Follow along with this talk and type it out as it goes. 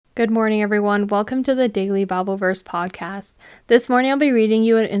Good morning, everyone. Welcome to the Daily Bible Verse Podcast. This morning I'll be reading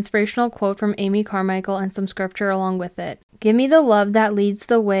you an inspirational quote from Amy Carmichael and some scripture along with it. Give me the love that leads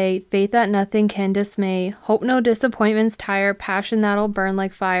the way, faith that nothing can dismay, hope no disappointments tire, passion that'll burn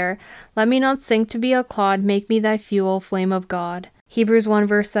like fire. Let me not sink to be a clod, make me thy fuel, flame of God. Hebrews 1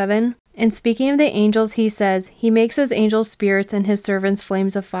 verse 7. In speaking of the angels, he says, He makes his angels spirits and his servants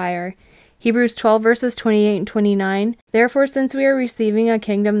flames of fire. Hebrews 12 verses 28 and 29. Therefore, since we are receiving a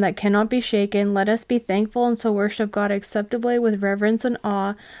kingdom that cannot be shaken, let us be thankful and so worship God acceptably with reverence and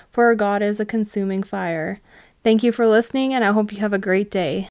awe, for our God is a consuming fire. Thank you for listening, and I hope you have a great day.